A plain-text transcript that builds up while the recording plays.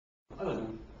Hello.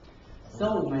 So,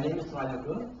 my name is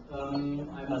Grimm.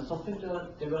 I'm a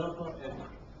software developer at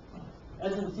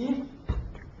SNC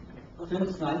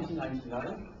since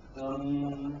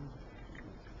 1999.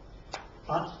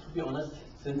 But to be honest,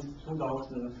 since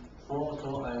 2004 or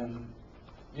so, I'm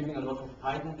giving a lot of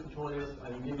Python tutorials.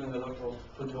 I'm giving a lot of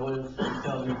tutorials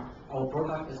concerning our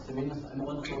product as Sevenus. I'm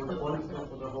also responsible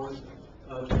for the whole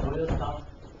tutorial stuff.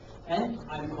 And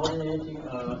I'm coordinating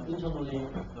internally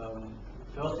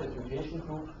first education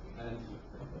group, and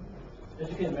as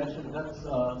you can imagine, that's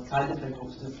a side effect of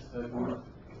this group.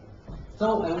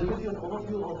 So I will give you an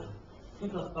overview of C++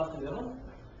 11,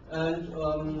 and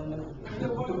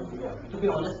to be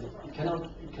honest, it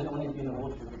can only be an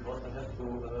overview because I have to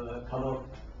cover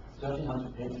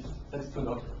 1,300 pages. That's too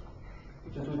lot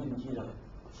to do it in detail.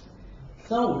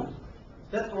 So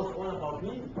that was all about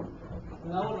me.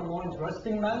 Now the more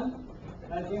interesting man,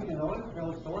 I think you know it,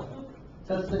 Grimm sources.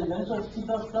 That's the inventor of C++,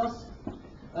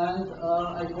 and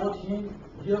I got here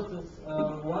this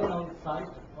well-known site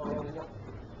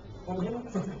from him.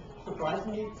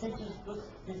 Surprisingly, C++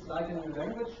 is like a new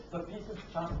language, the pieces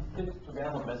just fit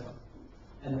together better.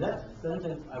 And that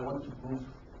sentence I want to prove.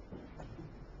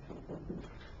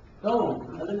 So, a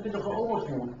little bit of an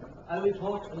overview. I will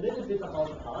talk a little bit about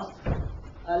the past,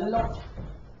 a lot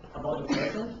about the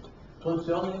present,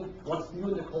 concerning what's new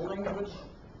in the core language,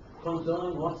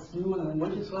 concerning what's new in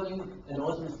multithreading, and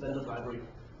also in standard library.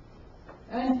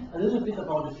 And a little bit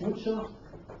about the future,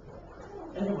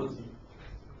 and you will see.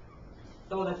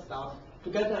 So let's start. To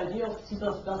get the idea of C++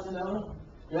 11,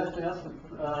 you have to have an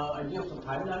idea of the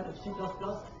timeline of C++.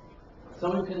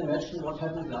 So you can imagine what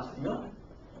happened last year.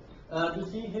 You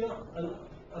see here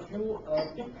a few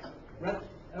big red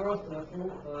arrows and a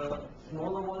few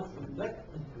smaller ones in black.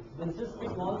 And these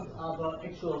big ones are the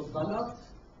actual standards.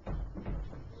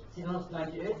 C++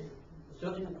 98,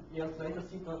 13 years later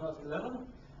C++ 11,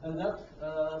 and that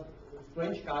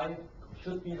strange guy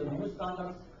should be the new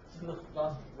standard C++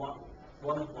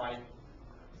 1Y.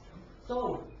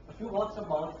 So, a few words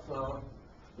about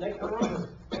black arrow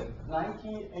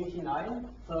 1989,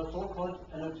 the so-called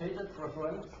annotated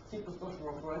reference C++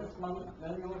 reference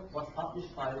manual was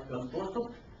published by Grimm,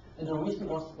 and the reason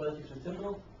was relatively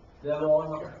simple. There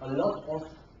were a lot of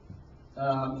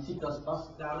C++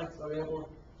 dialects available,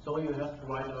 so you have to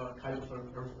write a kind of a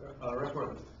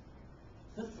reference.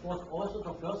 This was also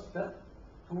the first step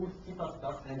to C++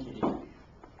 98.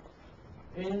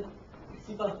 In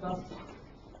C++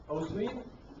 03,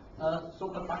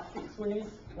 so-called bug fix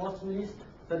release was released.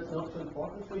 That's not so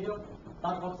important for you.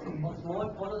 But what's more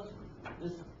important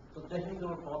is the technical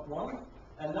report 1,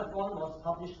 and that one was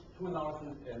published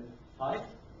 2005.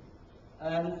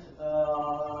 And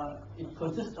it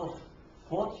consists of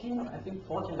 14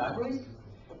 libraries,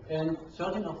 and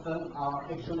 13 of them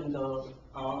are actually in the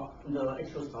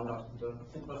actual standard, the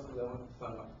C++ 11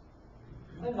 standard.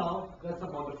 And now that's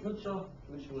about the future,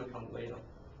 which will come later.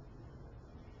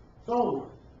 So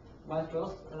my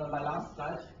last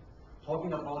slide,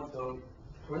 talking about the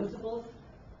principles.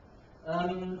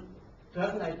 To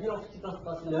have an idea of C++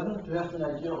 11, to have an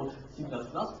idea of C++,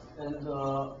 and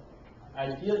the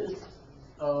idea is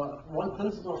one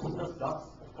principle of C++,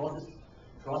 of course, is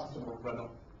trust the programmer.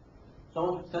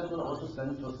 So that will also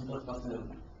stand for C++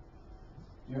 11.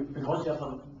 Because you have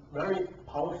a very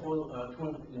powerful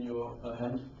tool in your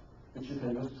hand, which you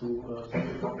can use to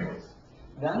solve problems.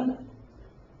 Then,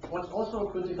 what's also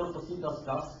critical for C++,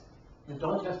 you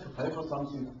don't have to pay for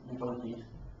something you don't need.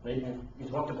 Maybe we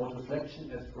talked about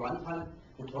reflection at runtime,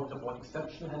 we talked about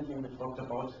exception handling, we talked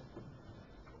about,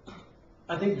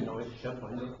 I think you know it,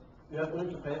 SharePoint. You have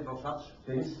only to pay for such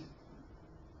things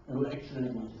you actually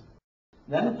need.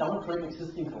 Then downgrade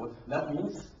existing code. That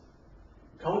means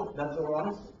code that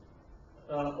runs,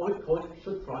 old code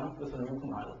should run with a new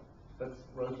compiler. That's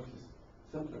relatively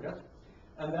simple to get.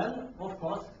 And then, of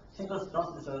course, C++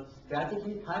 is a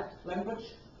strategy type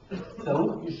language,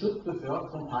 so you should prefer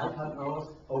compile time errors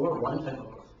over runtime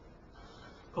errors.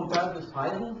 Compared with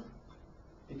Python,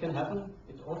 it can happen,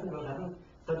 it often will happen,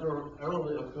 that an error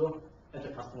will occur at the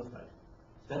customer side.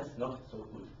 That's not so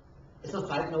good. As a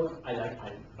side note, I like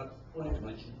Python, but only to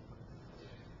mention.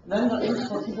 Then the aim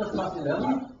for C++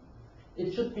 11,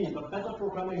 it should be a better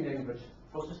programming language.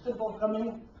 For system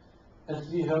programming, as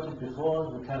we heard it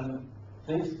before, you can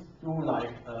things do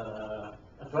like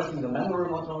addressing the memory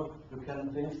model, you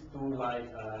can things do like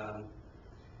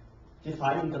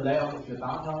defining the layout of your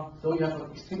data, so you have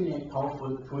extremely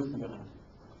powerful tools in your hand.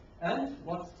 And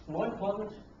what's more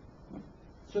important,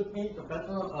 should be the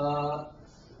better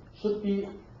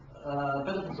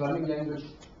programming language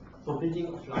for building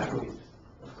of libraries.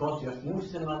 Of course, you have movie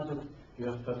semantic, you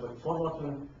have perfect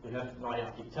forwarding, you have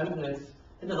variety templates,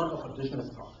 and a lot of additional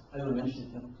stuff. I will mention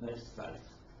in the next slides.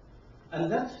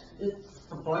 And that is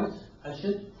the point I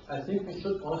think we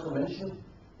should also mention.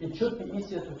 It should be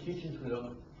easier to teach and to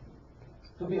learn.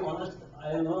 To be honest,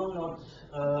 I will not,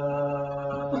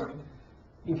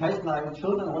 in case my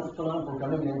children want to learn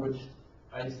programming language,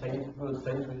 I will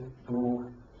say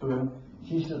to him,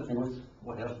 he should use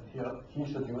whatever here, he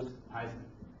should use Python.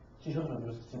 He should not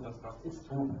use C++.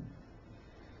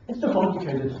 It's too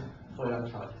complicated for a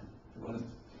young child, to be honest.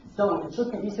 So it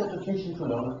should be easier to teach and to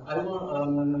learn. I will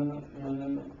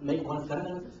make one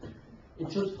sentence.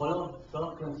 It should follow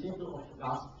the principle of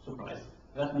last surprise.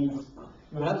 That means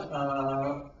you have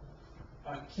a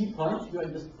key point, you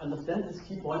understand this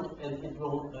key point, and it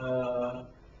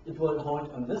will hold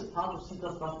on this part of C++,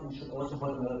 and it should also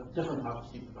hold on a different part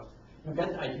of C++. You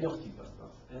get the idea of C++.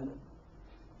 And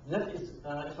that is,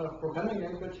 if a programming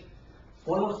language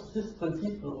follows this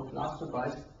principle of last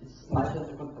surprise, it's nice and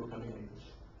a good programming language.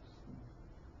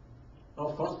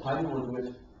 Of course, Python will do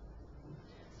it.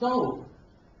 So,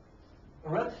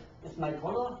 red is my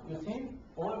color, you see,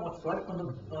 all what's right on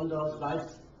the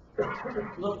slides.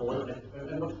 Not all,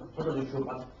 I'm not totally sure,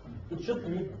 but it should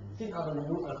be, these are the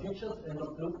new features and the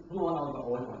blue one are the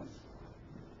old ones.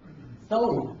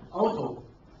 So, auto,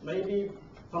 maybe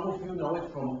some of you know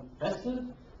it from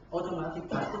Haskell, automatic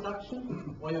type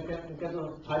reduction, where you get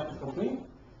a type for free,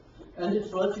 and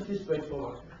it's relatively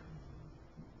straightforward.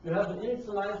 You have an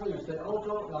initializer, you say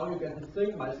auto, now you get a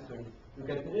string, my string. You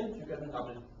get an int, you get an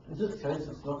double. In this case,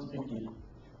 it's not a big deal.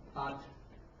 But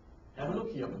have a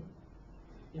look here.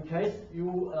 In case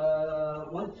you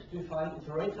want to define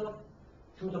iterator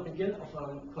to the beginning of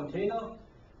a container,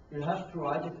 you have to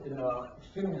write it in an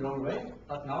extremely long way,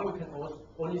 but now you can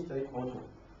only say auto.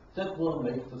 That will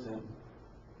make the same.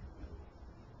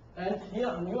 And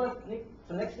here,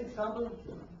 the next example,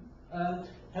 and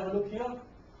have a look here.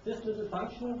 This little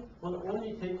function will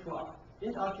only take two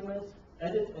int arguments,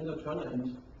 add it, and return an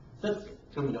int. That's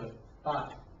trivial.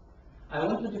 But I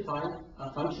want to define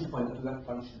a function pointer to that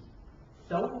function.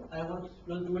 So I will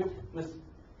do it with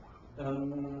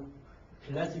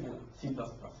classical C++.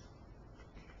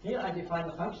 Here I define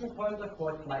a function pointer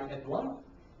called myAdd1.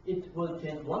 It will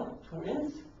take two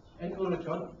ints and will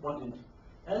return one int.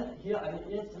 And here I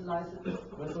initialize it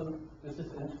with this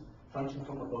int function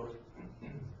from above.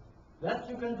 That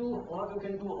you can do, or you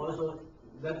can do also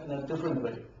that in a different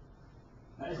way.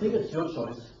 I think it's your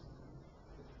choice.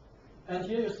 And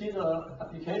here you see the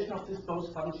application of these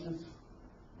both functions.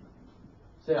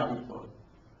 They are equal.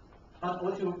 But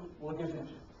what you will give it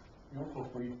you for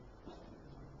free.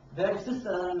 There exists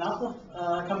another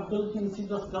capability in C++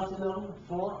 11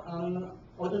 for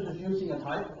auto-diffusing a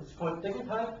type. It's called decade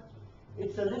type.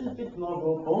 It's a little bit more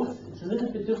verbose. It's a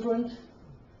little bit different.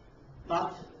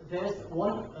 But there's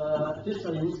one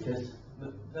additional use case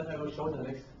that I will show in the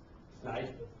next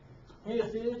slide. Here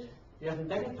you see it. You have a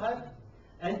decade type,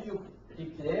 and you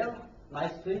declare my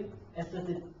string as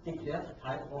the declared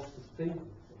type of the string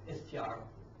str.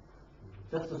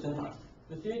 That's the syntax.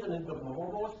 You see it a little bit more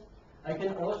verbose. I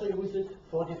can also use it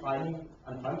for defining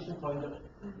a function pointer,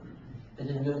 and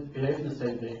it will behave in the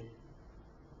same way.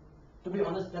 To be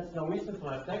honest, that's no reason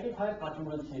for a decade type, but you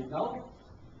will see it now.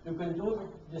 You can do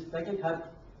this decade type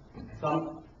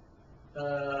some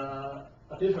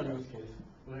additional use case.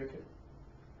 Okay.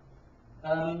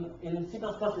 In C++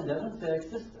 11, there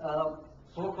exists a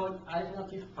so-called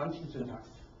alternative function syntax.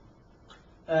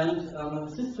 And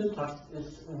this syntax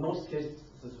is in most cases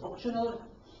optional,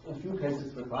 in few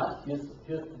cases required. Here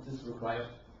it is required.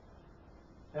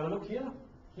 Have a look here.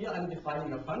 Here I'm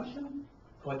defining a function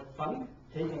called func,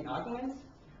 taking arguments,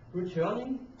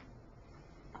 returning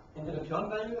in the return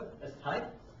value as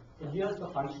type, and here is the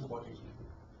function body.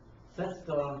 That's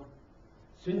the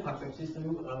syntax of this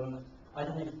new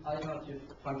alternative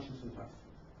function syntax.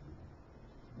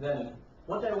 Then,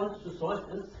 what I want to solve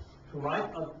is to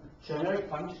write a generic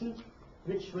function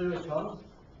which will return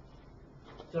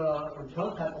the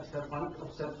return type of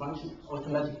that function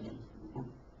automatically.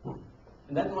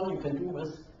 And that one you can do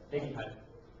with decade type.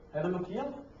 Have a look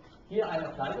here. Here I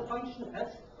apply the function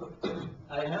as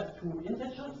I have two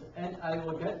integers, and I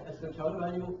will get as return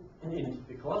value an int,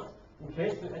 because in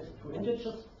case you add two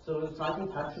integers, so the starting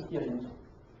type should be an int.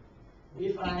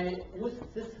 If I use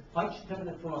this function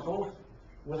template from above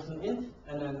with an int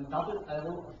and a double,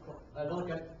 I will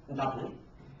get a double.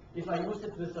 If I use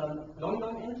it with a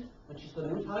long int, which is the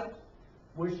new type,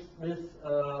 with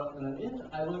an int,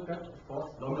 I will get, of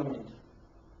course, long int.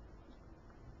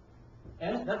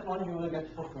 And that one you will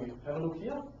get for free. Have a look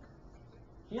here.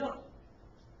 Here,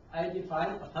 I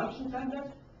define a function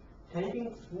template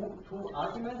taking two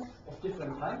arguments of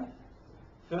different type,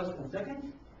 first and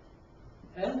second,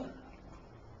 and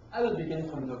I will begin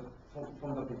from the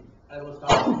beginning. I will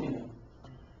start from the beginning.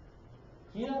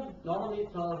 Here, normally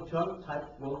the return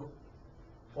type will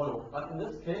follow, but in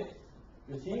this case,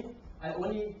 you see, I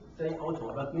only say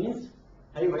auto. That means,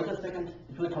 hey, wait a second,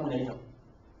 it will come later.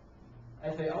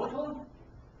 I say auto,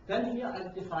 then here I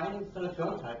define the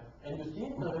return type, and you see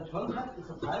the return type is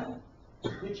a type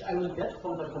which I will get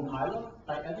from the compiler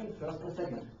by adding first and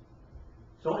second.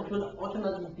 So it will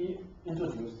automatically be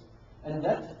introduced. And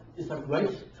that is a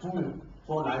great tool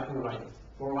for library writers,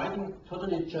 for writing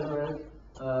totally generic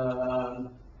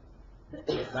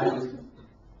libraries.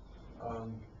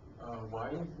 Why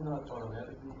is it not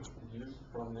automatically deduced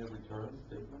from the return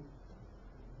statement?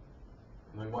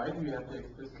 I mean, why do you have to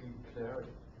explicitly declare it?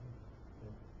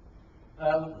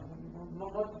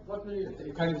 What will you?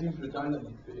 It kind of seems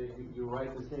redundant. You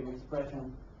write the same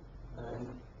expression.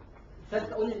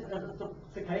 That's only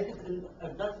the case in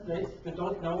that place you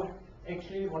don't know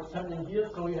actually what's happening here,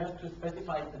 so you have to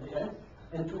specify it at the end.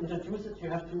 And to introduce it, you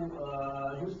have to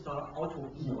use the auto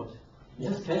keyword.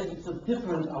 In this case, it's a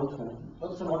different auto.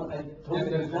 What's the one I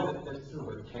told you before? That's true,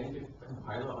 but can the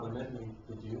compiler automatically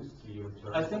deduce the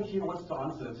return? I think he wants to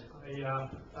answer it. Yeah,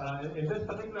 in this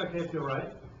particular case, you're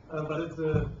right, but it's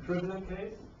a trivial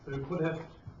case. So you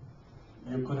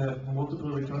could have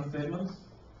multiple return statements.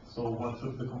 So what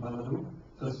should the compiler do?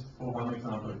 Just for one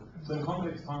example. So in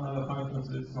complex functions,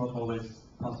 it's not always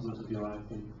possible to derive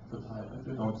the type if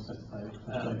you don't specify it.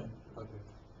 Okay.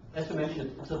 As you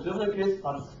mentioned, it's a trivial case,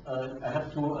 but I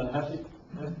have to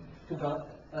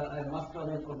I must run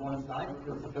it on one slide.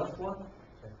 That's the first one.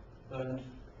 And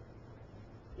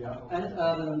yeah,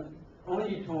 and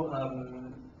only to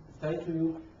say to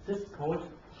you, this code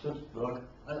should work.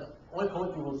 All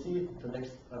code you will see the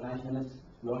next 90 minutes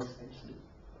works actually.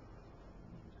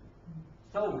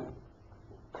 So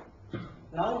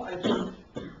now I think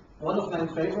one of my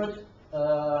favorite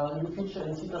new feature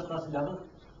in C++ 11,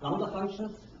 lambda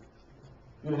functions.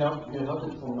 You heard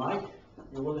it from Mike.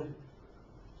 You will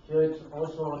hear it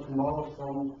also tomorrow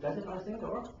from David, I think,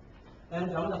 or?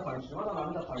 And lambda functions. What are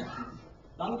lambda functions?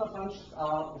 Lambda functions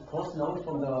are, of course, known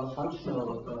from the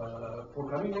functional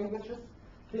programming languages.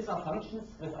 These are functions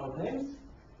without names,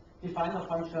 define a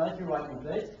functionality right in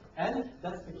place, and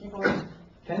that's the key point,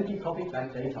 can be copied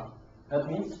like data. That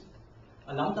means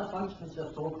a lambda function is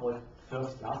a so-called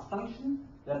first-class function.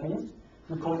 That means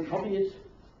you can copy it.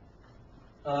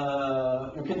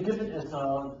 You can give it as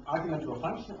an argument to a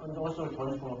function and also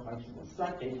return from a function. It's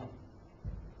like data.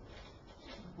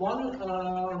 One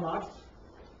remark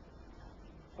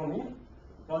for me,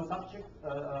 one subject,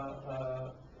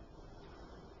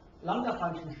 lambda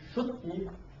function should be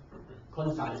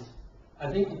concise.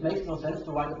 I think it makes no sense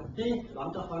to write a big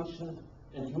lambda function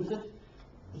and use it.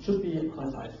 It should be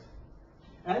concise.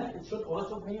 And it should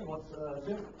also be what's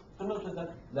similar to that,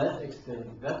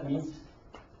 well-explained. That means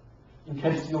in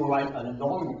case you write a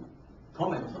long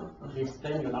comment to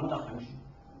explain your lambda function,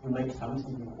 you make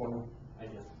something wrong, I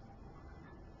guess.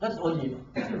 That's only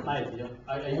my idea.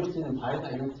 I used it in Python,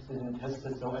 I used it in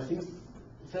tested, so I think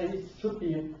it should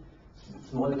be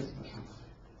small expressions.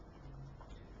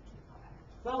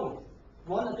 So,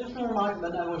 one additional remark,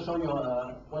 then I will show you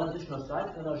one additional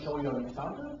slide, then I'll show you an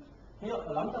example. Here,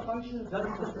 a lambda function, that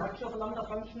is the structure of a lambda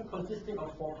function consisting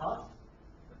of 4 parts.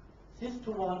 These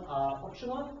 2 ones are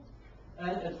optional.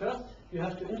 And at first, you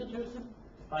have to introduce it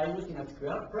by using a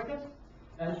square bracket.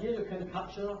 And here you can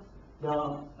capture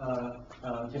the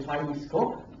defining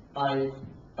scope by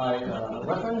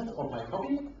reference or by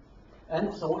copy.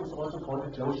 And so it's also called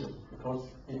a closure because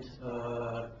it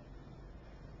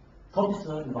copies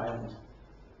the environment.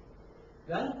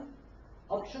 Then,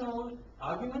 optional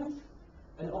arguments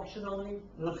and optionally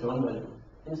return value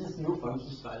in this new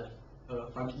function style,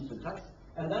 function syntax.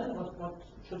 And then what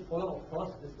should follow, of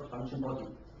course, is the function body.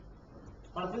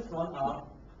 But this one are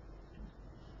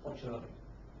optional.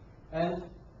 And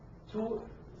 2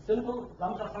 simple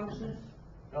lambda functions,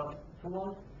 2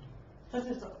 ones. This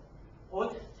is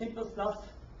old C++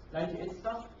 98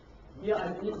 stuff. Here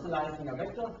I'm initializing a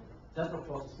vector. That of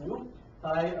course is new.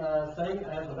 By saying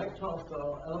I have a vector of the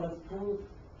elements 2,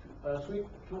 3,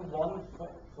 2, 1,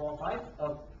 4,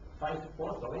 5, 5,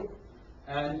 4, sorry.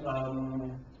 And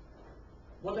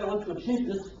what I want to achieve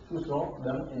is to sort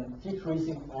them in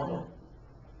decreasing order.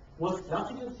 With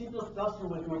classical C++, you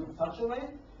will do it in such a way.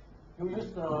 You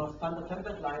use the standard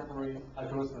template library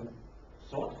algorithm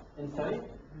sort and say,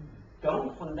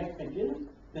 go from next begin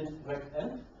with rect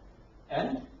end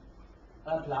and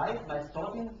apply my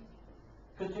sorting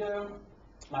criterion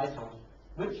my sort,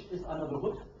 which is under the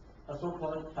hood a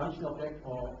so-called function object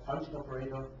or function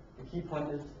operator. The key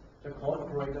point is the call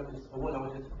operator is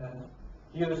overloaded, and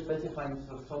here we're specifying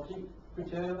the sorting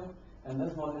criteria, and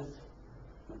this one is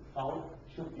found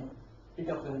should be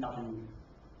bigger than W.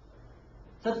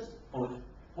 That's all.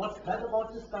 What's bad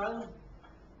about this style?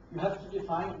 You have to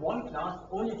define one class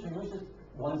only to use it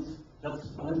once. That's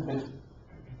a little bit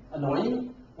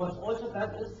annoying. What's also bad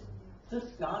is this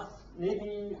class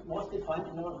maybe was defined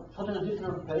in a totally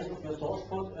different place of your source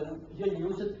code, and here you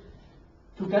use it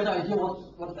to get an idea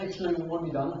what actually will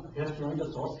be done. You have to read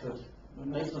the source code. It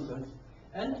makes no sense.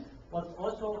 And what's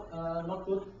also not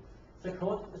good, the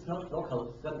code is not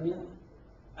local. That means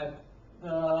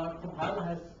the compiler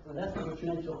has less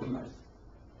opportunity to optimize.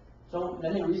 So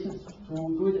many reasons to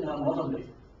do it in a modern way.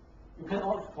 You can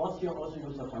of course here also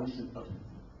use a function, but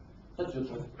that's your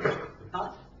choice.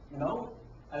 But now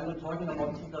I will talking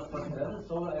about C++11,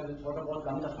 so I will talk about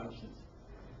lambda functions.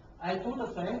 I do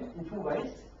the same in two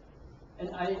ways, and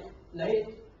I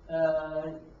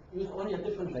use only a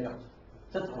different layout.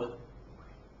 That's all.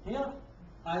 Here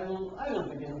I will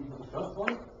begin with the first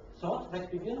one, sort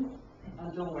back begin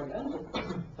until back end,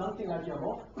 something like your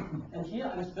above, and here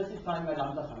I'm specifying my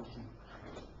lambda function.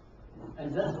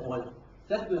 And that's all.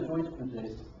 That will do it in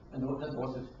place. And that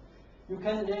was it. You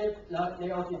can lay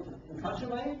out it in such a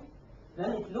way,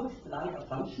 then it looks like a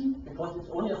function, because it's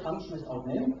only a function without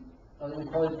name. We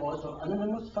call it also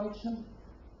anonymous function.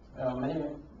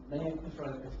 Many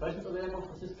different expressions available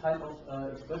for this kind of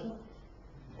expression.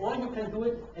 Or you can do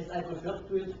it as I prefer to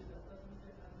do it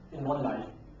in one line.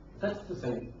 That's the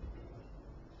same.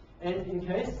 And in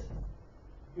case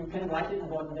you can write it in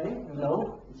one name, you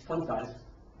know it's concise.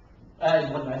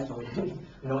 In one line, sorry.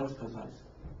 You know it's concise.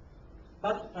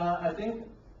 But I think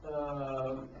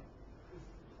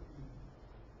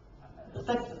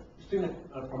that's extremely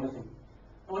promising.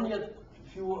 Only a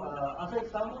few other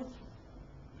examples.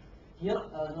 Here,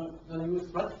 the new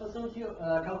thread facility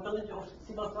capability of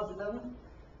C++11,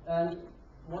 and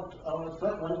what our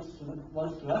thread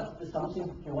wants to have is something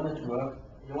he wanted to work,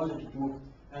 he wanted to do,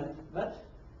 and that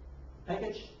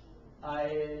package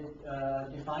I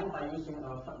define by using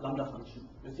a lambda function.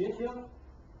 You see it here,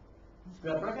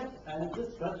 square bracket, and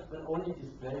this thread will only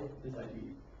display this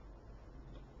ID.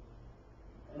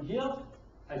 And here,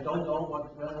 I don't know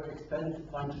what very expensive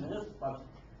function is, but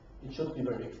it should be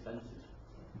very expensive.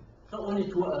 So only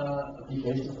two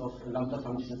applications of lambda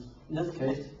functions. In this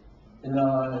case, in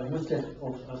the use case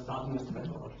of starting a thread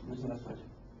or using a thread.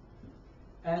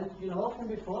 And you know from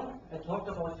before, I talked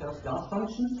about first class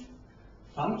functions.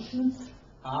 Functions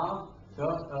are,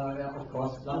 of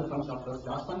course, lambda functions are first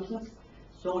class functions.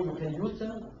 So you can use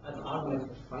them as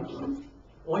argument of functions,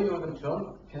 or you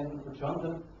can return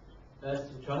them as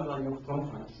return value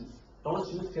from functions.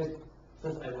 Those use cases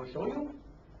I will show you.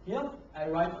 Here, I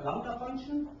write a lambda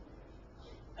function.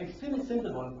 Extremely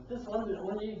simple one. This one will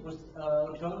only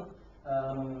return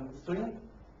string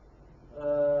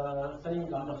saying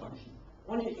lambda function.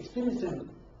 Only extremely simple.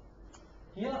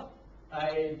 Here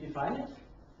I define it.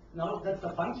 Now that's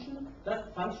a function.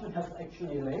 That function has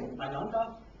actually a name by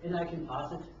lambda, and I can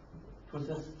pass it to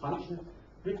this function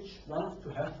which wants to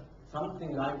have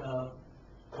something like a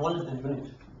call it a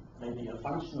unit. Maybe a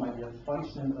function, maybe a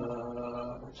function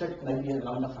object, maybe a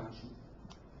lambda function.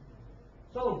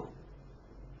 So,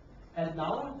 and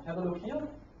now have a look here.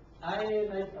 I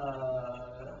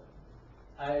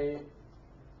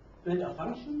build a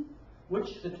function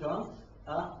which returns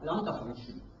a lambda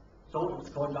function. So it's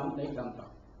called make lambda.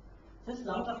 This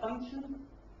lambda function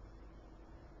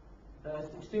is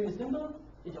extremely simple.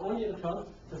 It only returns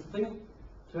the string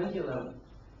 2011.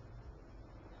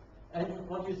 And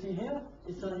what you see here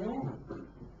is a new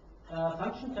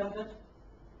function template,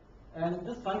 and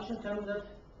this function template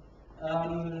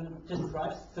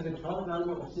describes the return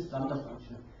value of this lambda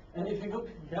function. And if you look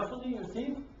carefully, you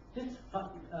see this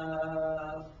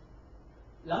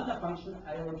lambda function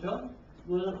I return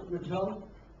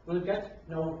will get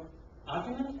no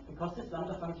argument, because this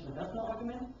lambda function has no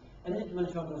argument, and it will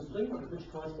return a string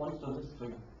which corresponds to this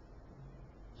string.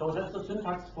 So that's the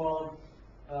syntax for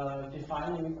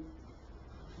defining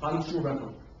function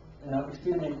record in an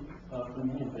extremely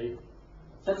convenient way.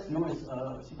 That's new is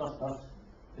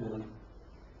C++11.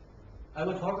 I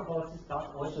will talk about this stuff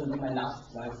also in my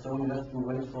last slide, so you have to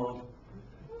wait for,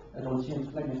 I don't see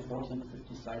it, maybe 40,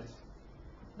 50 slides.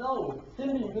 No,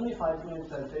 simply unified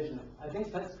initialization. I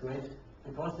think that's great,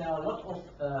 because there are a lot of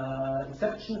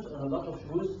exceptions and a lot of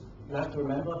rules you have to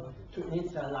remember to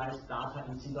initialize data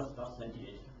in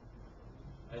C++98.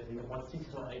 I think about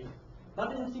 6 or 8.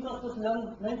 But in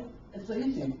C++11, it's so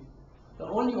easy. The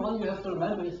only one you have to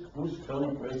remember is whose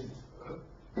curly braces.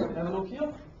 Have a look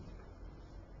here.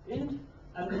 int,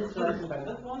 I'm initializing by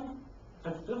that one.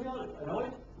 That's trivial, I know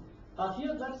it. But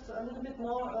here that's a little bit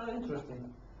more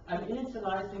interesting. I'm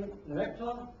initializing a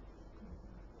vector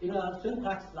in a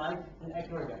syntax like an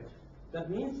aggregate. That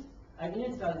means I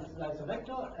initialize a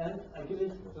vector and I give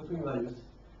it the 3 values.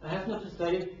 I have not to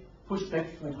say push back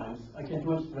 3 times. I can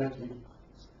do it directly.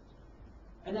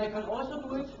 And I can also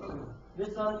do it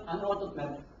with an unordered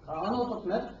map. An unordered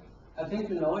map, I think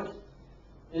you know it,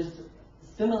 is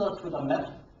similar to the map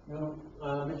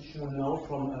which you know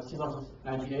from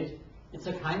C++98. It's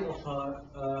a kind of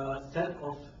a set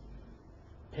of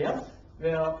pairs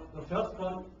where the first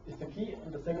one is the key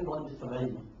and the second one is the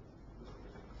value.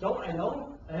 So I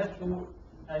know I have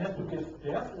to give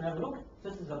pairs and have a look.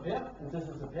 This is a pair and this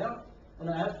is a pair, and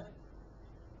I have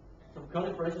some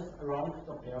curly braces around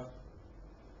the pairs.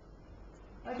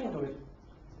 I can do it.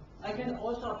 I can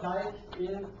also apply it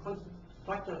in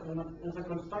the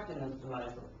constructor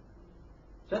initializer.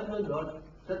 That will work.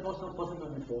 That was not possible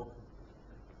before.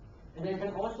 And I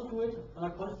can also do it on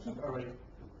a const array.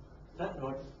 That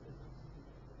works.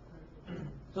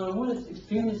 So the rule is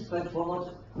extremely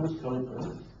straightforward. Use curly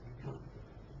braces.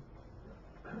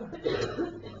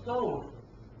 So,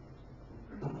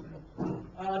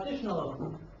 an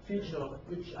additional feature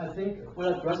which I think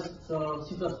will address the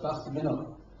C++ beginner,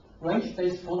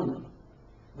 range-based following.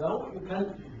 Now you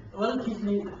can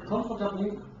relatively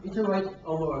comfortably iterate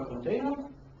over a container.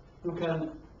 You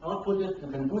can output it, you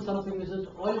can do something with it,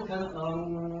 or you can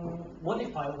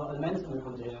modify the elements in the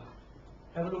container.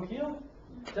 Have a look here.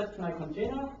 That's my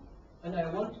container, and I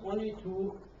want only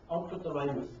to output the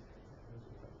values.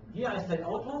 Here I say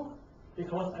auto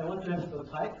because I want to have the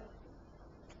type,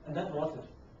 and that was it.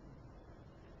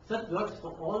 That works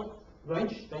for all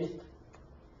range-based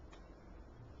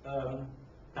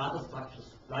data structures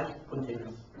like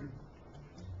containers.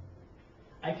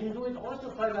 I can do it also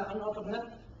by the unordered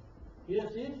map. Here you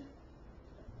see it.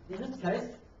 In this case,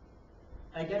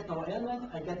 I get no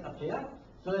element, I get a pair.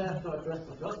 So I have to address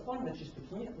the first one, which is the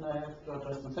key, and I have to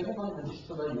address the second one, which is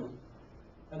the value.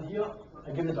 And here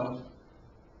I give it out.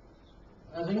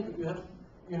 I think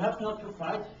you have not to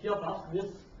fight here above this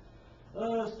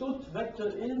stud vector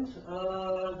int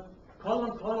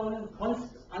colon const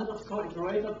underscore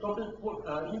iterator double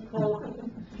equal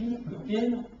p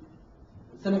begin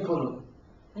semicolon.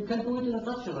 You can do it in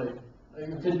such a way.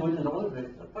 You can do it in the old way,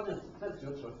 but that's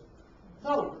your choice.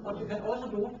 So what you can also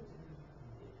do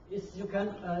is you can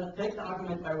take the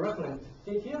argument by reference.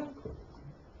 See it here?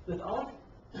 Without,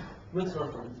 with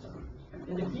reference.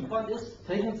 And the key point is,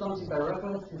 taking something by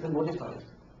reference, you can modify it.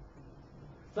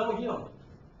 So here,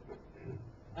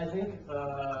 I think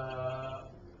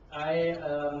I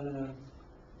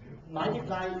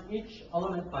multiply each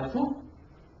element by 2,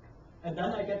 and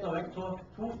then I get the vector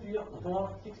 2, 3,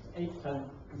 4, 6, 8, 10,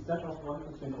 instead of 1,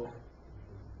 2, 3, 4.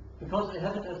 Because I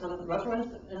have it as a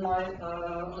reference in my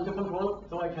under control,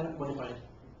 so I can modify it.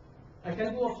 I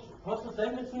can do of course the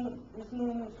same with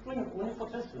string, only for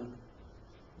testing.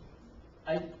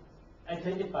 I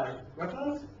take it by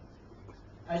reference.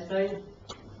 I say,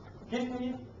 give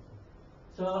me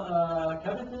the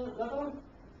capital letter,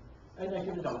 and I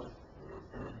give it out.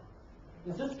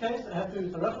 In this case, I have to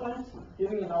use the reference.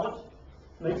 Giving it out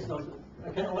makes no sense. I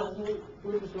can also do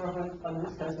it with the reference, but in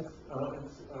this case,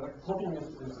 copying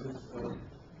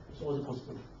is also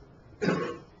possible.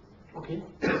 Okay.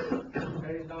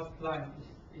 Very last line.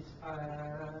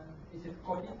 Is it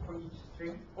copied from each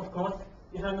string? Of course,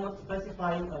 if I'm not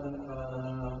specifying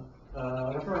a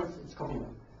reference, it's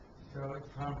copying. So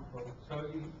it's harmful. So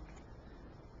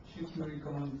should you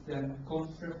recommend then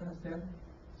const reference there?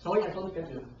 Sorry, I don't get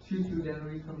you. Should you then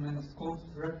recommend const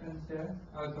reference there,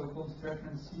 also const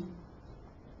reference C?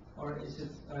 Or is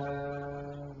it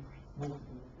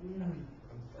multiple?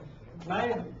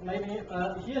 Maybe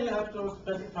here you have to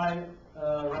specify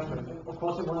reference. Of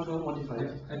course, you want to modify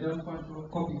it. I don't want to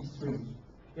copy strings.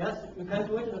 Yes, you can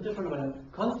do it in a different way.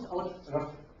 Const out ref.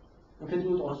 You can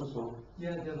do it also so.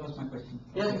 Yeah, that was my question.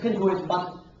 Yes, you can do it, but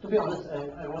to be honest,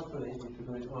 I was too lazy to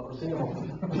do it or think about it.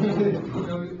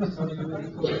 So you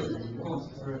recommend const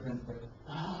reference there?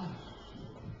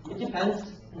 It depends.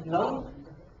 No,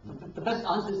 the best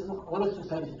answer is always to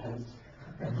say it depends.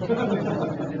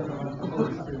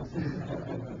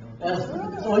 Yes,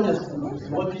 it's only a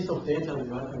small piece of data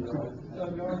you have in the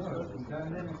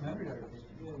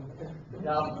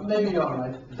yeah, maybe you are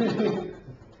right.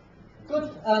 Good.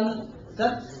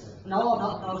 That's now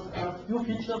about a few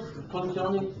features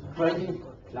concerning creating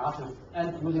classes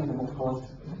and using them, of course.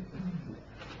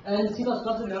 And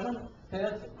C++11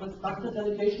 has constructor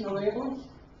delegation variables.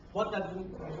 What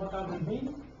does it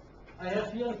mean? I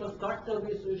have here a constructor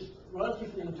which is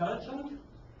relatively intelligent.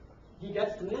 he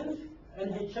gets an int,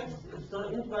 and he checks if the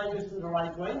int value is in the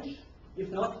right range. If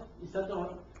not, he set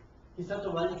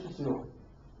the value to 0.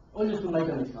 Only to make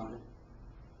an example.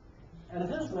 And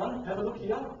this one, have a look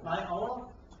here,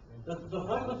 the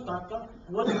default constructor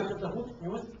will under the hood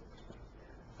use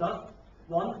the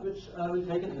one which will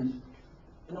take an int.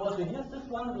 And also here, this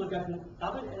one will get a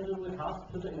double and it will pass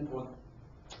to the input.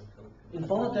 In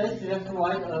former days, you have to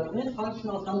write an init function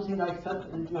or something like that,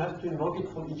 and you have to invoke it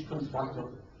from each constructor.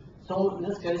 So in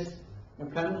this case,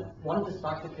 one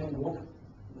constructor can invoke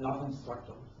another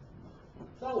constructor.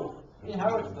 So,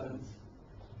 inheritance.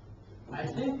 I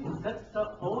think that's the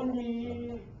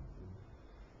only,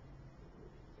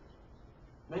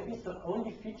 maybe it's the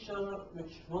only feature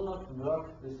which will not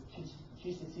work with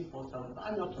GCC for example.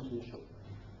 I'm not totally sure,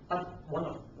 but one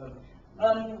of them.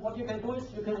 What you can do is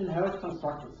you can inherit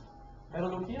constructors. Have a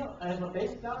look here. I have a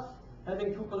base class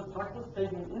having two constructors,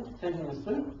 taking an int, taking a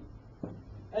string,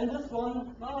 and this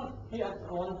one, well, he adds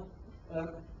on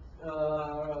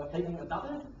taking a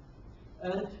double,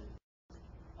 and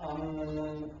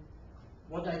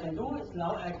what I can do is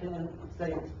now I can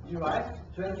say derived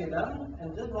 2011,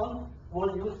 and this one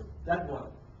will use that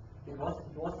one because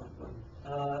it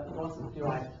was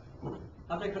derived.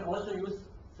 But I can also use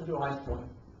the derived one.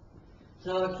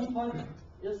 So the key point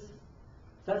is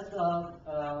that's a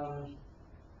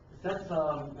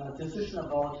decision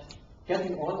about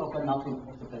getting all or nothing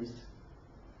of the base.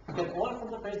 You get all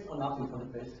from the base or nothing from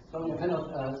the base. So you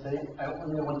cannot say I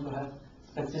only want to have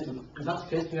specific. In such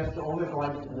case, you have to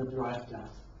override it in the derived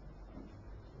class.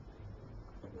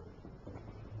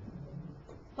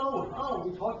 So,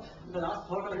 we talked in the last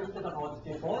talk a little bit about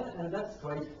default, and that's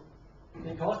great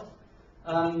because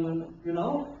you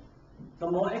know, the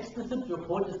more explicit your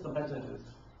code is, the better it is.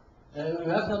 You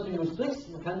have not to use tricks.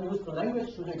 You can use the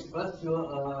language to express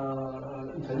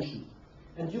your intention.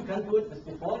 And you can do it with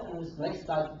default, and this next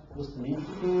slide was the need.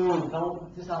 Now,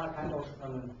 these are kind of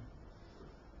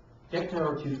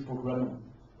declarative programming,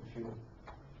 if you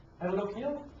have a look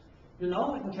here. You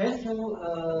know, in case you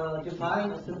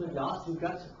define a simple class, you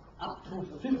get up to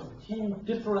 15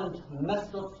 different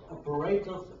methods,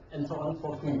 operators, and so on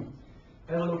for free.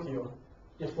 Have a look here.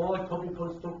 Default, copy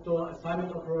constructor,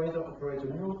 assignment operator, operator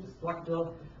new,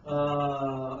 destructor,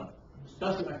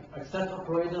 special access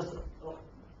operators,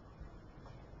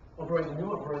 operator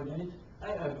new, operator delete,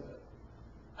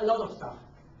 a lot of stuff.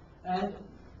 And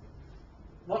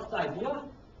what's the idea?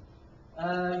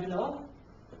 You know,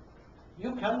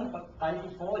 you can by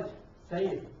default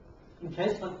say, in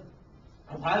case the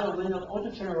compiler will not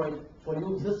auto-generate for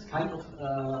you this kind of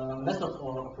methods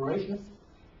or operations,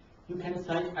 you can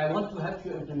say, I want to have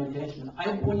your implementation.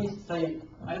 I only say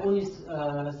I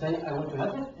want to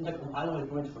have it, and the compiler will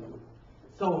do it for you.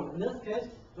 So in this case,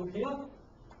 look here,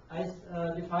 I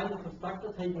define a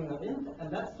constructor taking an int,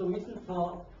 and that's the reason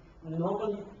for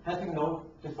normally having no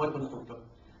default constructor.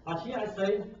 But here I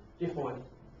say default.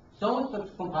 So the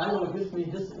compiler will give me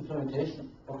this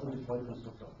implementation of the default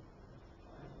constructor.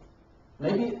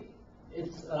 Maybe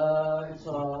it's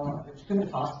extremely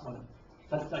fast one.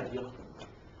 That's the idea.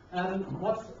 And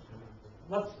what's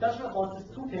special about these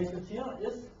two cases here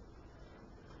is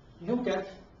you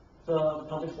get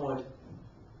the default,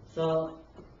 the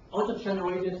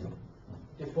auto-generated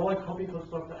default copy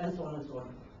constructor, and so on and so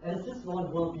on. And this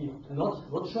one will be not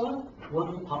virtual,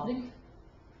 will be public,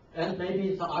 and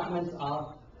maybe the arguments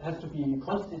have to be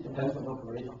constant, depends on the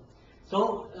operator.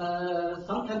 So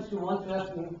sometimes you want to have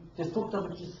a destructor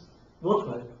which is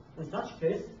virtual. In such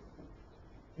case,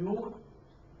 you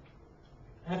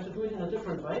have to do it in a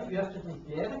different way. You have to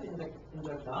declare it in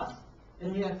the class,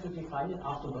 and you have to define it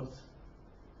afterwards.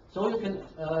 So you can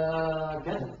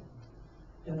get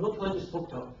a virtual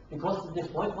destructor, because the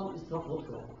default one is not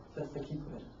virtual. That's the key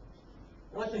point.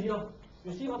 Also here,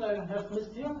 you see what I have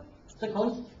missed here? The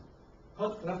const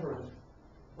reference.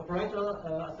 Operator,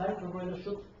 assigned operator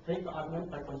should take the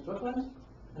argument by const reference,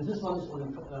 and this one is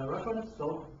only reference,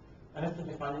 so I have to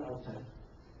define it outside.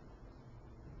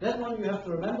 That one you have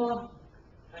to remember.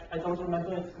 I don't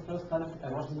remember it the first time. I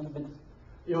was a little bit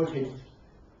irritated.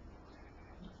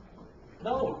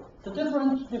 Now, the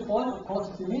different default, of course,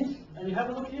 is delete, and you have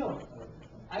a look here.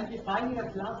 I'm defining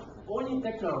a class only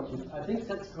declarative. I think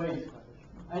that's great.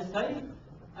 I say,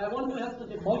 I want to have the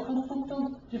default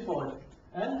constructor default,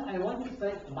 and I want to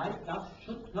say my class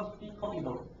should not be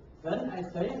copyable. Then I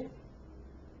say,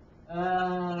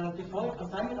 default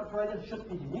assignment operator should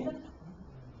be deleted,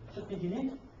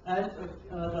 and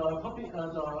the copy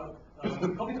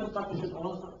constructor should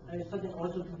also set it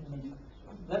also to delete.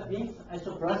 That means I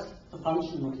suppress the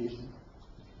function notation.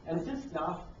 And this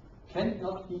class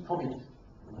cannot be copied.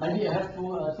 Maybe I have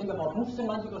to think about move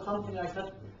semantic or something like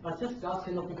that, but this class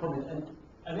cannot be commented. And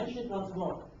I mentioned it once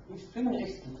more, extremely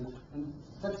explicit, and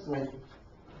that's great.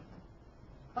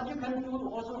 But you can do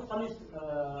also funny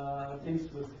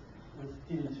things with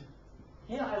delete.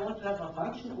 Here I want to have a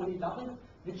function, only double,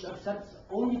 which accepts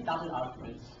only double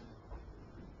arguments.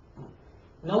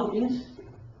 No int,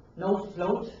 no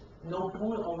float, no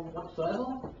pool or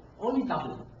whatsoever, only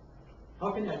double.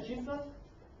 How can I achieve that?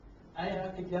 I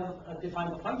have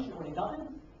defined a function only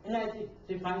double, and I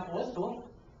define also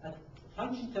a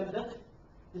function template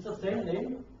is the same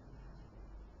name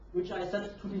which I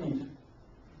set to delete.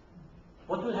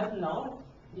 What will happen now?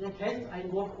 In a case I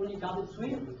invoke only double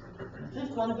 3, this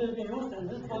one will be used and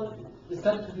this one is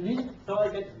set to delete, so I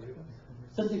get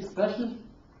this expression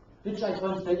which I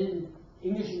translated in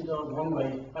English in the wrong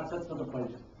way, but that's not the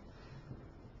point.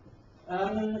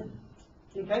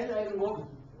 In case I invoke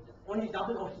only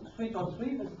double of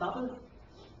 3.3 with double,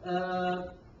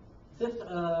 this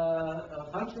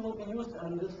function will be used,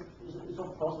 and this is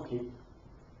of course okay.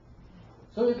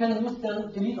 So you can use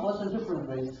the delete also in different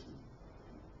ways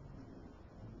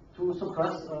to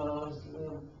suppress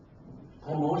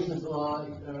promotions or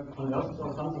conversions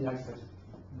or something like that.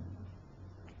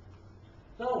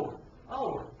 So,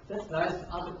 oh, that's nice.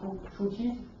 Are the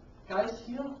two guys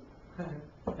here?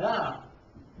 Yeah.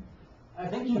 I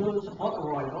think you will support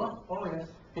Aurora, no? Oh yes.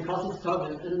 Because it's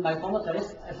terrible. In my former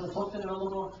days as a software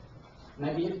developer,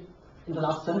 maybe in the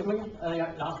last century,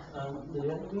 last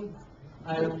millennium,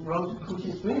 I wrote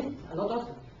Qt3 a lot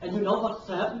of, and you know what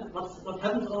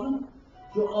happens often?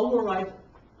 You override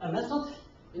a method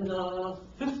in the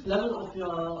 5th level of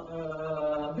your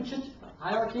widget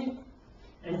hierarchy,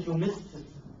 and you miss this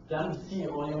damn C,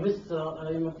 or you miss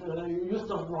you use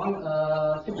the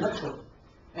wrong signature.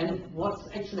 And what's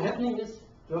actually happening is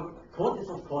your code is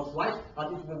of course right,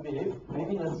 but it will behave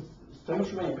maybe in a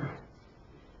strange way.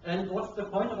 And what's the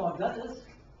point about that is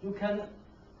you can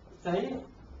say,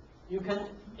 you can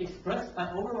express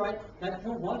by override that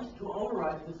you want to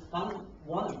override this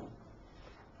one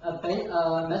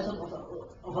method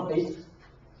of a base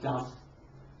class.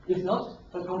 If not,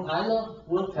 the compiler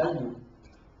will tell you.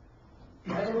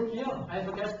 Have a look here, I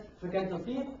forget the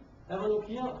C. Have a look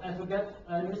here, I forget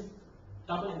I missed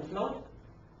double and float.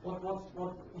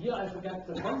 What here I forget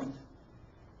the const.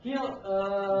 Here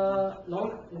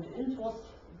long and int was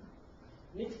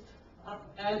mixed up,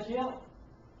 and here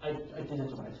I did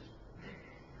it right.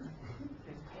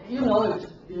 You know it.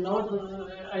 You know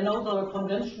I know the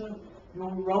convention. You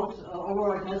wrote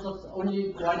override methods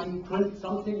only writing print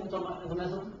something into the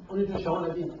method only to show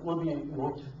that it will be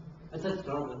invoked. And that's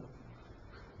terrible.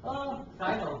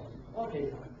 Final.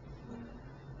 Okay.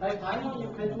 By final, you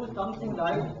can do something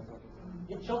like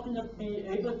it should not be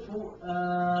able to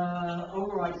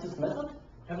override this method.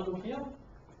 Have a look here.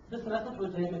 This method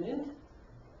will take an int.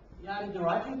 Yeah, I'm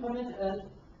deriving from it, and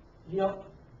here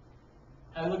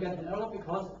I will get an error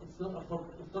because it's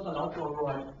not allowed to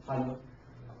override final.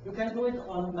 You can do it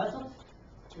on methods.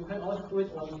 You can also do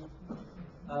it on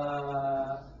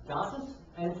classes,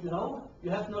 and you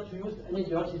have not to use any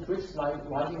dirty tricks like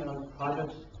writing a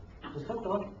private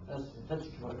descriptor as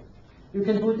text. You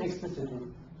can do it explicitly,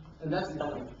 and that's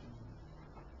done.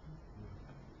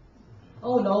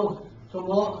 Oh no, so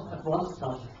more advanced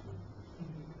stuff.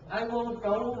 I will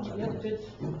go a little bit.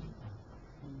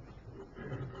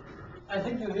 I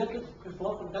think you heard it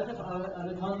before from that. I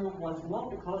will tell you once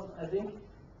more because I think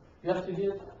you have to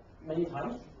hear it many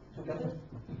times to get it.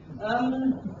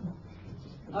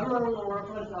 Other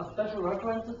references are special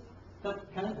references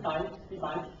that can be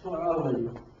bind to our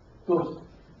value. Good.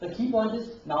 The key point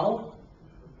is now,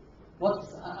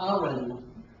 what's our value?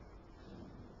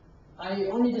 I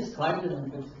only described it a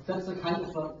bit. That's a kind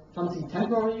of something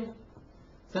temporary.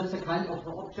 That's a kind of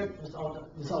object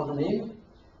without a name.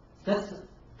 That's a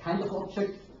kind of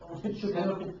object of which you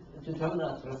cannot determine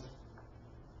the address.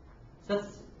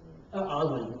 That's R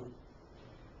value.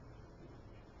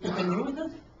 You can use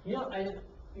it. Here I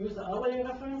use the R value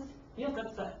reference. Here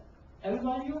that's the M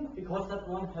value, because that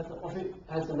one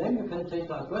has a name. You can take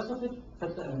the address of it.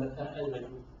 That's the L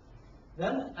value.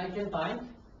 Then I can bind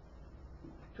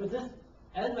to this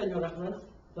L value reference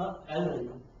the L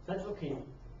value. That's okay.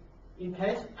 In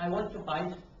case I want to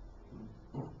bind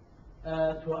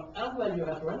to an L value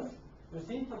reference, you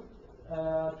see for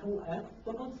two N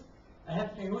symbols, I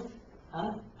have to use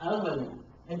an L value.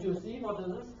 And you see what it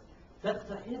is? That's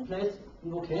the in-place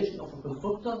invocation of a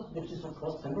constructor, which is of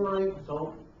course temporary,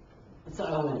 so it's an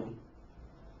L value.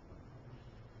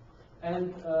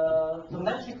 And the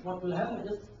magic, what will happen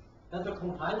is that the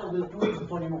compiler will do it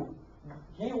for you.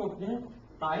 He will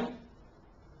bind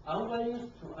L values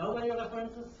to L value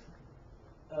references,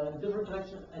 different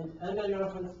direction, and L value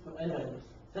reference to L values.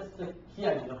 That's the key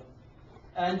idea.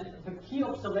 And the key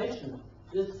observation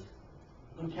is,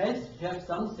 in case you have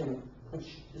something which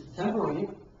is temporary,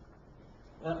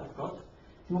 of course,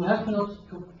 you have not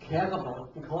to care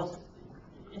about, because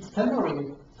it's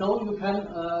temporary. So you can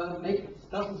make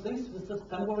special things with this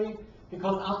temporary,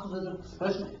 because after the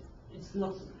expression it's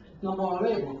not no more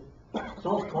available.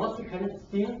 So of course you can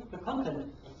steal the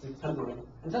content. It's temporary,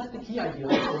 and that's the key idea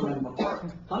to remember.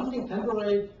 Something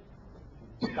temporary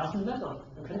doesn't matter.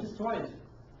 You can destroy it.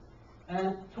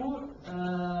 And two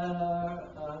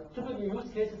typical use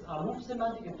cases are move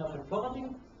semantic and perfect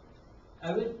forwarding.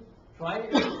 I will try.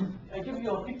 I give you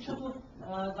a picture to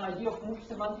the idea of move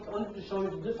semantic only to show you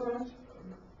the difference.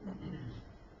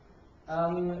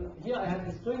 Here I have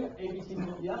the string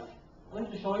ABCDEF. I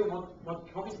want to show you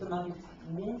what copy semantics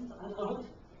means under the hood.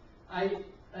 I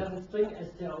have a string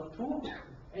str2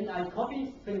 and I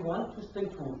copy string 1 to string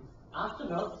 2.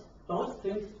 Afterwards, those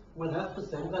strings will have the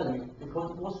same value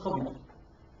because it was copied.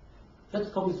 That's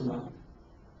copy semantics.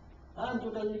 And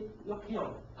you can look here.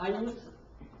 I use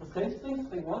the same string,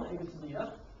 string 1,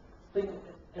 ABCDEF, string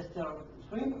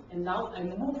str3, and now I'm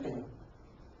moving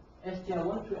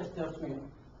str1 to str3.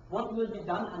 What will be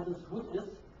done under this hood is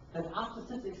that after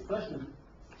this expression,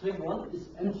 string 1 is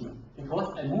empty, because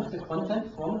I move the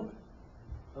content from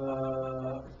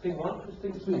string 1 to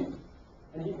string 3.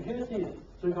 And here you see,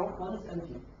 string 1 is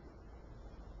empty.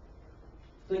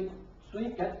 String 3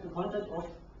 gets the content of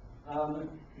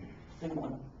string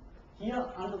 1. Here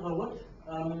under the hood,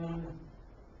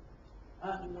 I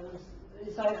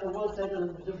will say a little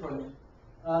bit different.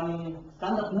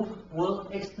 Standard move will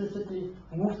explicitly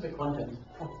move the content.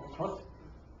 Of course.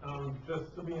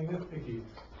 Just to be nitpicky,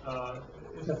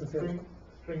 is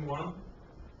string 1?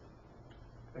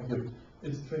 Thank you.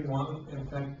 Is string 1 in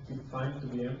fact defined to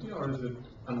be empty, or is it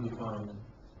undefined?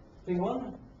 String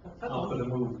 1? After the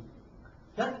move.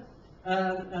 That,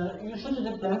 you should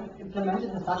implement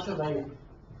it in such a way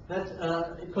that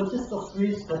it consists of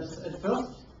 3 steps. At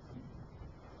first,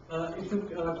 if you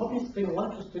copy string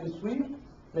 1 to string 3,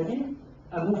 maybe,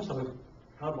 moving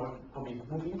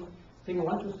string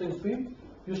 1 to string 3,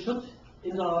 you should,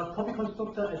 in the copy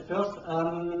constructor, at first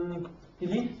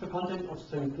delete the content of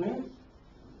string 3,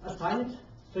 assign it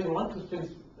string 1 to string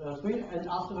 3, and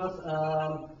afterwards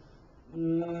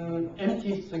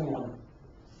empty string 1.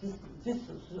 These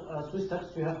 3 steps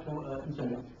you have to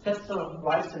implement. That's the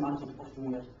right semantic of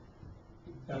doing it.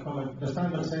 The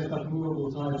standard says that movable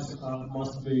types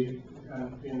must be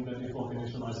in the default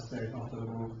initialized state after the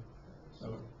move. So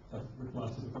that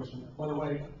replies to the question. By the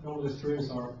way, all the strings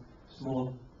are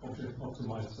small object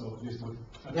optimized, so this would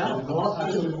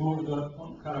actually move the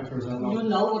characters and not. You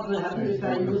know what will happen if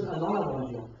I use a longer one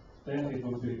here. Then it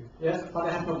would be. Yes, but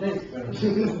I have no date.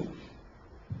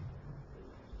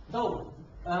 So,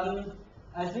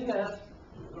 I think I have.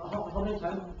 How many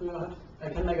time do you have? I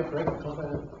can make a break because I.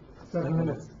 7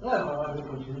 minutes. Well, I will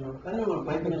continue. Then you will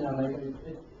break me and I make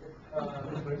it.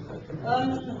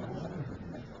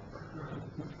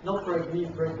 Not break me,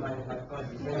 break my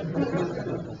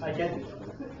I get it.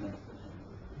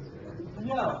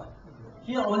 Yeah.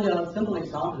 Here only a simple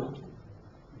example.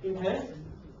 In case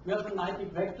we have a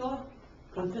nidic vector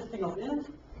consisting of int,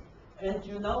 and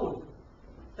you know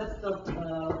that's the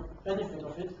benefit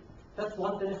of it. That's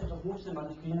one benefit of move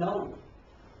semantics. You know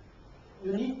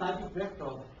you need nidic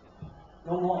vector.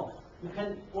 No more. You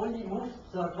can only move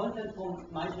the content from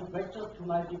nidic vector to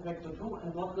nidic vector 2,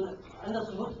 and what will under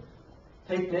the hood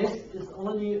take place is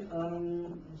only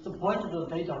the pointable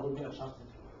data will be adjusted.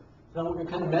 So you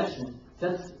can imagine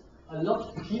that's a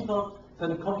lot cheaper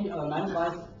than copy a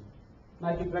man-wise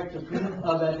nidic vector 2,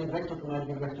 nidic vector to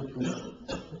nidic vector 2.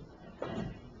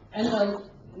 And a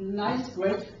nice,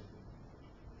 great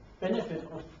benefit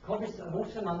of copies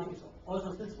move semantics is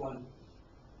also this one.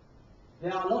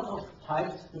 There are a lot of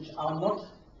types which are not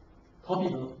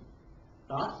copyable,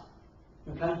 but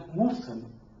you can move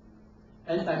them.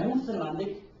 And by move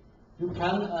semantic, you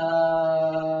can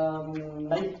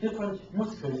make different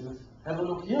use cases. Have a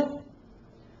look here.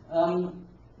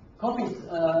 Copies,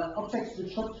 objects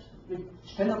which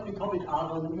cannot be copied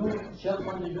are the shared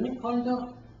pointer, unique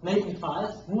pointer, maybe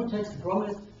files, mutex,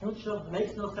 promise, future.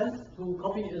 Makes no sense to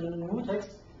copy in mutex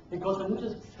because the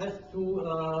mutex has to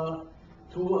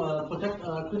protect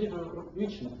a critical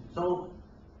region. So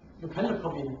you cannot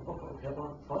copy of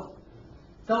course.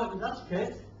 So in that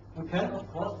case, you can of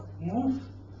course move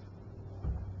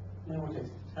the mutex.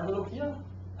 Have a look here.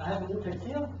 I have a mutex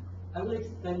here. I will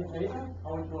explain it later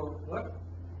how it will work.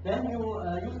 Then you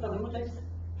use the mutex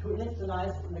to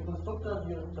initialize in the constructor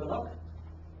the log.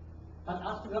 But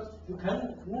afterwards, you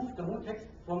can move the root text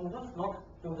from this block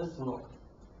to this block.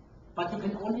 But you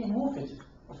can only move it.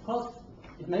 Of course,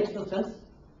 it makes no sense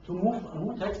to move a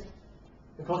root text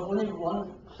because only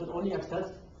one should only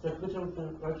access the critical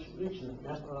region. You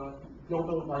have a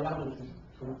global variable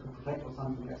to protect or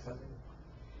something accessing.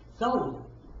 So,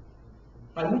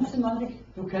 by move semantic,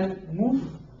 you can move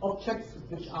objects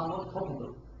which are not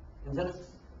copyable. And that's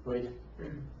great.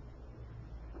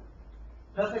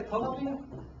 Perfect formatting,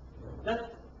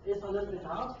 that is a little bit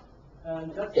hard.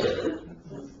 And that's, this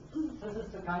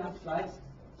is the kind of slides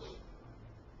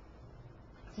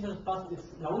C++ is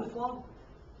known for.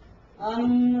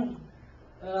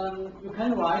 You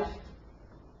can write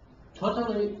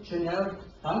totally generic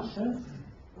functions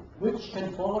which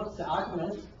can forward the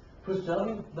arguments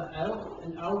preserving the L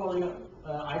and L value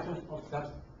items of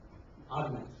that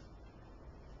arguments.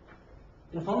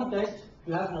 In format text,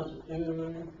 you have not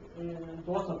it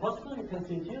was not possible. You can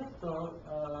see it here. So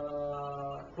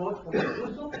quote from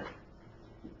the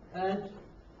and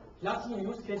classical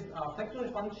use cases are factory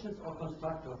functions or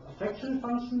constructors. A factory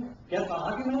function gets the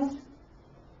arguments,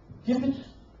 give it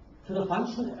to the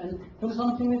function and do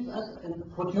something with it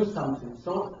and produce something.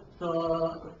 So the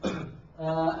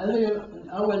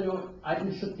L value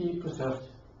item should be preserved.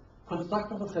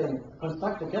 Constructor the same.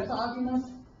 Constructor gets the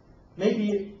arguments,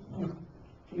 maybe you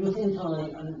use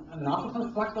internally another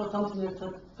constructor or something like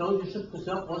that. So you should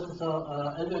preserve also the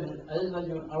L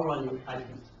value and R value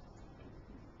items.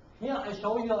 Here I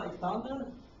show you an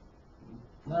example.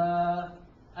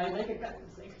 I make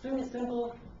it's extremely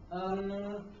simple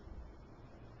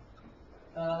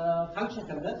function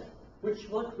template which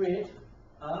will create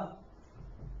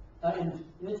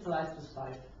initialize to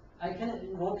 5. I can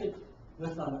invoke it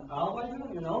with an R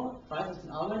value, you know, 5 is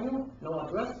an R value, no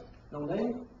address, no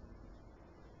name,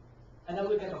 and I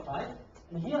will get a 5.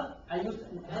 And here I use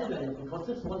an L value because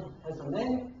this one has a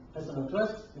name, has an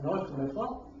address, you know it from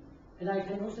before, and I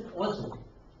can use it also.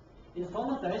 In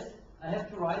format base, I have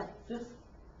to write this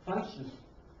function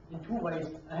in 2 ways.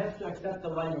 I have to accept the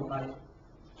value by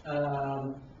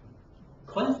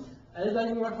const L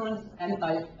value reference and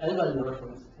by L value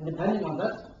reference. And depending on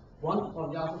that, one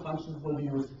or the other function will be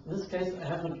used. In this case, I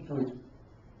have to do it.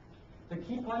 The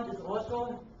key point is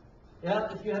also,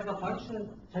 if you have a function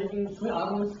taking 3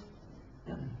 arguments,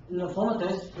 in the format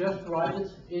test, you have to write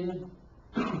it in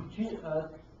 2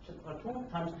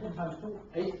 times 2 times 2,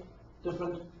 8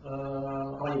 different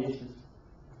variations.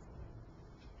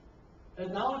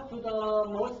 And now to the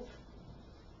most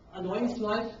annoying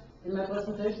slide in my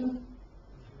presentation.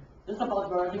 This is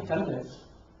about writing templates.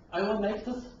 I will make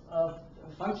this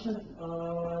function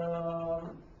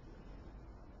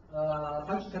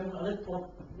template a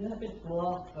little bit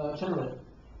more general.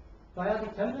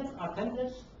 Variable templates are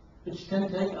templates which can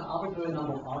take an arbitrary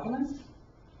number of arguments.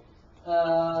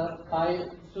 By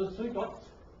 3 dots,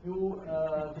 you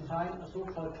define a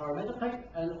so-called parameter pack,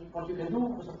 and what you can do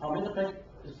with a parameter pack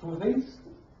is 2 things: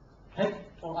 pack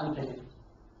or unpack it.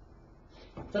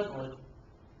 That's all.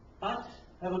 But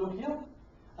have a look here.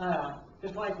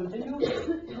 Before I continue, 2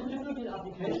 typical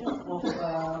applications of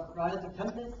variable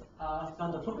templates are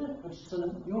standard tuple, which is a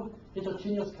new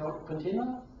heterogeneous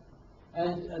container,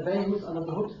 and they use under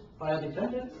the hood variable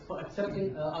templates for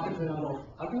accepting arbitrary number of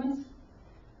arguments.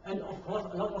 And of course,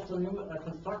 a lot of the new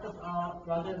constructors are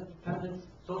variable templates,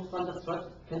 so standard thread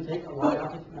can take a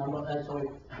arbitrary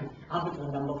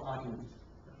number of arguments.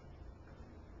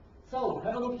 So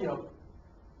have a look here.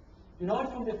 You know it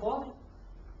from before.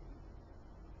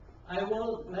 I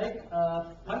will make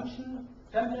a function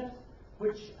template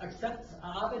which accepts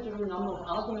an arbitrary number of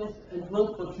arguments and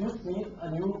will produce me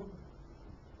a new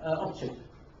object.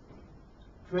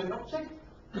 Create object.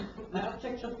 My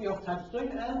object should be of type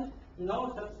string, and you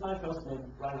know that's my first name,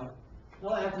 Rainer. Now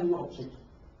I have a new object.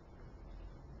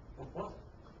 Of what?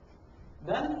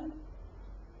 Then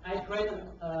I create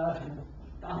an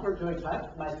arbitrary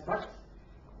type, my struct,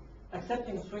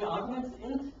 accepting 3 arguments,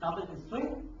 int, double and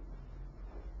string.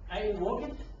 I invoke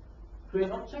it,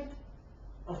 create object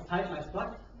of type my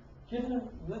struct, given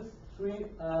these 3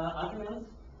 arguments,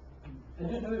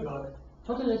 and you do it work.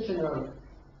 Totally generic.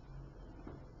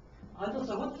 Under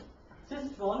the hood,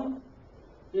 this one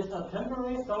is a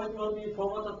temporary, so it will be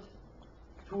forwarded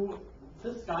to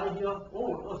this guy here.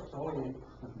 Oh, sorry,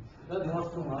 that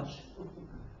was too much.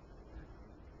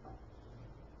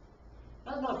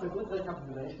 That was a good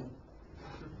recapitulation.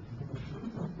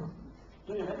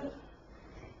 Do you have it?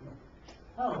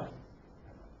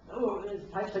 Oh, it's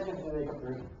 5 seconds to make up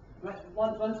break.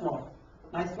 Once more.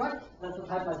 My struct, that's the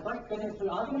type my struct, getting 3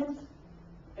 arguments.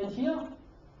 And here,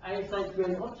 I say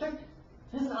create object.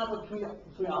 These are the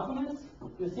three arguments.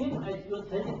 You see, I will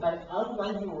take it by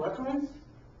outlining reference.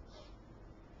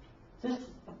 This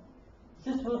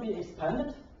will be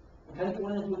expanded. We can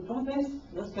only do two things.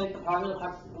 In this case, the parallel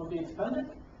tax will be expanded.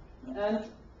 And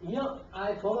here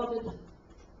I forward it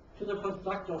to the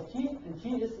constructor of T, and T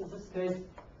is in this case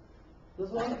this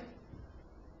one,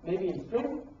 maybe in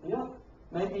string here,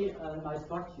 maybe my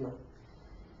struct here.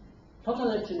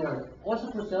 Totally generic, also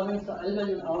preserving the L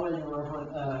value and R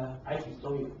value items,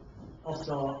 sorry, of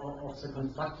the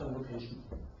constructor invocation.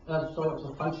 Sorry, of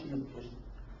the function invocation.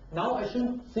 Now I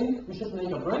should think we should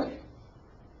make a break,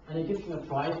 and I give you a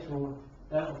try to,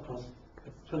 of course,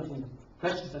 continue.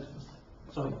 Questions at first.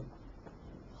 Sorry.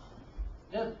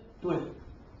 Yeah, do it.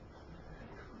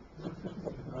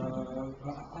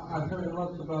 I've heard a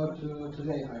lot about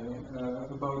today,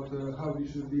 about how we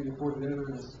should be reported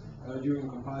errors during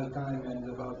compile time and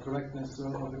about correctness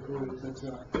of the code,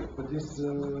 etc. But this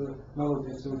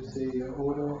melody, so to say,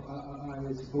 auto,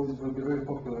 I suppose will be very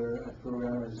popular at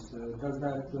programmers. Does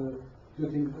that, do you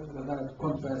think that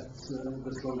contrasts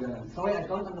the slogan? Sorry, I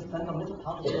don't understand the middle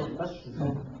part of your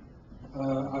question.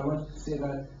 I want to say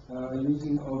that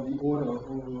using of the order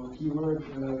or keyword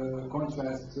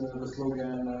contrasts the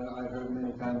slogan I heard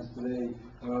many times today.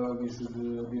 We should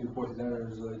be reported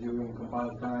errors during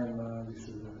compile time. We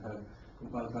should have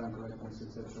compile time correctness,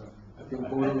 etc. I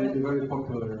think order will be very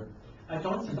popular. I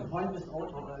don't see the point with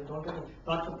auto. I don't get it.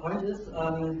 But the point is,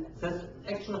 there's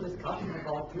actual discussion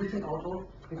about using auto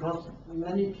because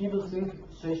many people think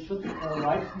they should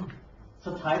write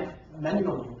the type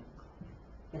manually.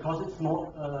 Because it's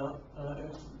more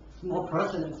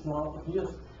personal, it's more obvious.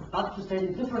 But to say it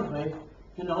a different way,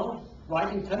 you know,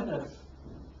 writing templates,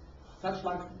 such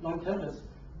like long templates,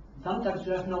 sometimes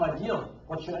you have no idea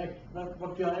what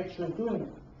you are actually doing,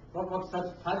 what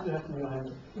such type you have in your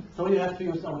hand. So you have to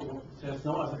use auto. There's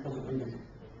no other possibility.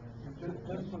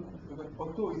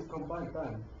 Auto is compile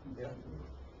time.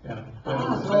 Yeah.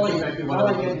 Sorry, exactly now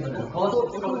I what get it. Of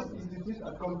course, Is this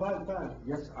a compile time?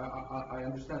 Yes, I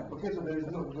understand. Okay, so there is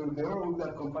no, the error will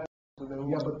not compile. So there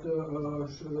Yeah, but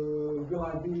will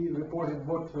I be reported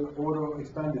what order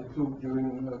expanded to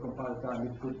during compile time?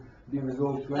 It could be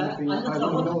resolved to anything. I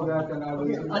don't know that, and I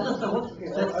will. understood.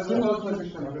 I will ask my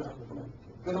question.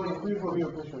 Can we please for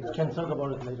your question? Can talk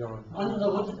about it later on. Under the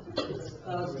hood, it's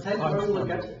the same where you will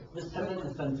get this template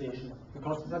instantiation,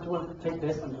 because that will take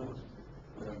place under the hood.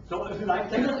 So if you like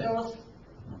template errors,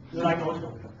 you like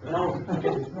auto. No.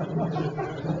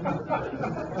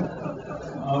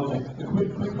 Okay. A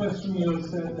quick question. You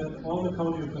said that all the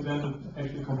code you presented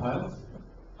actually compiles.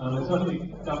 It certainly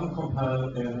doesn't compile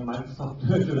in Microsoft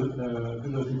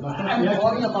Visual C++. I'm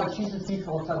talking about GCC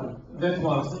 4.7. That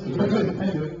was.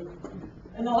 Thank you.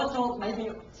 And also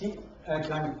maybe C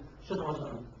Grimm should also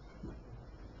be.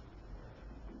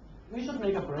 We should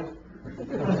make a break.